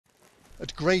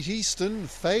At Great Eastern,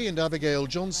 Faye and Abigail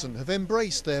Johnson have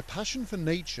embraced their passion for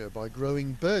nature by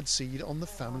growing birdseed on the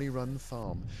family-run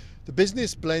farm. The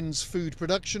business blends food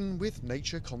production with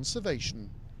nature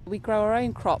conservation. We grow our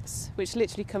own crops, which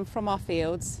literally come from our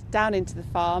fields down into the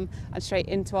farm and straight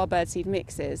into our birdseed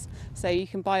mixes. So you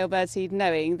can buy your birdseed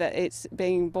knowing that it's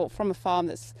being bought from a farm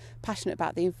that's passionate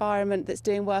about the environment, that's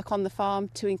doing work on the farm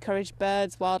to encourage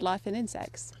birds, wildlife and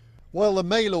insects. While the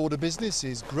mail order business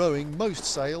is growing, most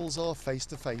sales are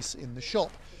face-to-face in the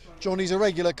shop. Johnny's a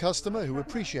regular customer who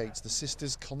appreciates the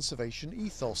sisters' conservation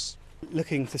ethos.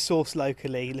 Looking to source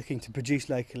locally, looking to produce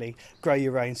locally, grow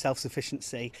your own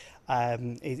self-sufficiency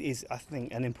is, I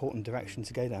think, an important direction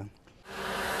to go down.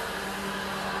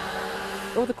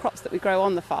 All the crops that we grow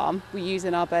on the farm we use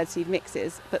in our birdseed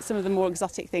mixes, but some of the more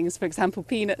exotic things, for example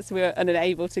peanuts, we're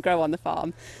unable to grow on the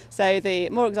farm. So the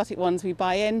more exotic ones we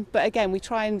buy in, but again we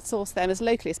try and source them as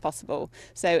locally as possible.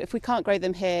 So if we can't grow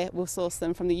them here, we'll source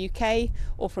them from the UK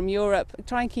or from Europe,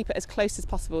 try and keep it as close as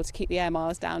possible to keep the air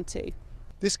miles down too.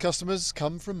 This customer's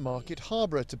come from Market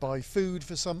Harbour to buy food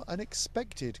for some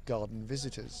unexpected garden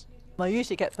visitors. I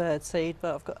usually get birdseed,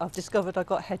 but I've discovered I've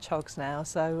got hedgehogs now,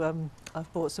 so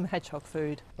I've bought some hedgehog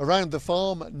food. Around the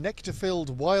farm,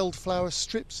 nectar-filled wildflower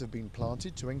strips have been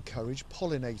planted to encourage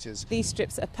pollinators. These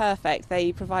strips are perfect.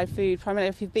 They provide food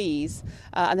primarily for bees,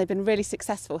 and they've been really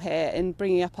successful here in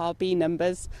bringing up our bee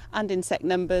numbers and insect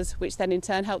numbers, which then in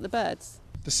turn help the birds.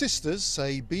 The sisters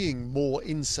say being more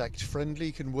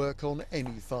insect-friendly can work on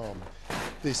any farm.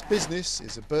 This business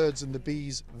is a birds and the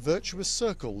bees virtuous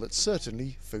circle that's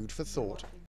certainly food for thought.